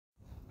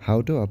How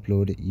to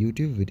upload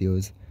YouTube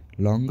videos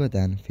longer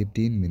than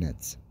 15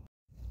 minutes.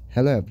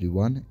 Hello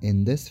everyone,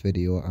 in this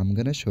video I'm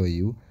gonna show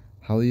you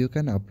how you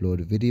can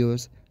upload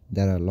videos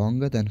that are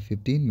longer than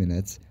 15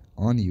 minutes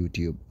on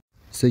YouTube.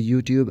 So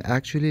YouTube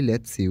actually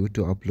lets you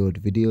to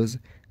upload videos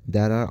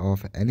that are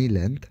of any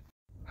length.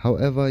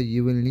 However,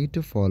 you will need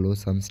to follow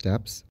some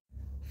steps.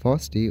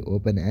 Firstly,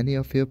 open any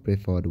of your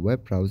preferred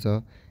web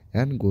browser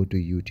and go to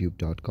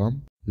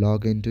youtube.com.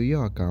 Log into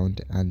your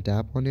account and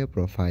tap on your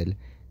profile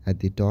at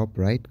the top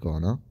right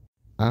corner.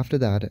 After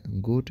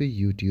that, go to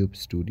YouTube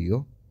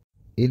Studio.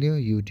 In your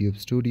YouTube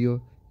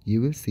Studio,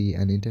 you will see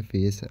an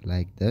interface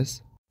like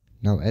this.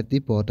 Now at the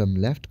bottom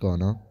left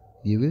corner,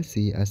 you will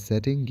see a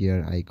setting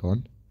gear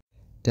icon.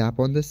 Tap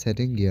on the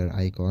setting gear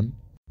icon,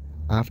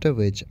 after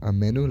which a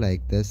menu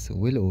like this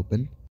will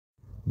open.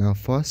 Now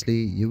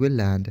firstly, you will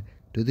land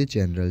to the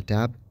General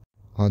tab.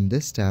 On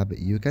this tab,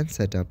 you can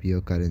set up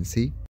your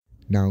currency.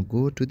 Now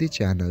go to the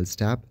Channels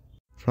tab.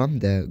 From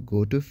there,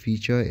 go to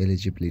Feature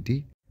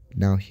Eligibility.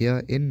 Now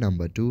here in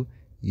number 2,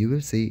 you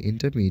will see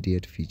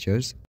Intermediate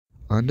Features.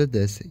 Under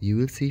this, you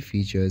will see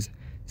features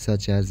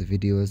such as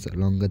videos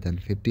longer than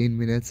 15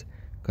 minutes,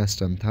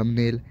 custom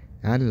thumbnail,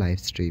 and live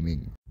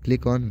streaming.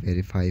 Click on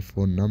Verify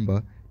Phone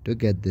Number to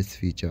get this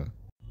feature.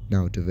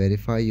 Now to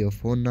verify your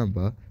phone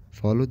number,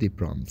 follow the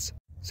prompts.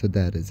 So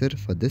that is it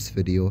for this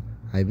video.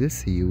 I will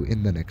see you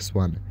in the next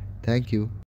one. Thank you.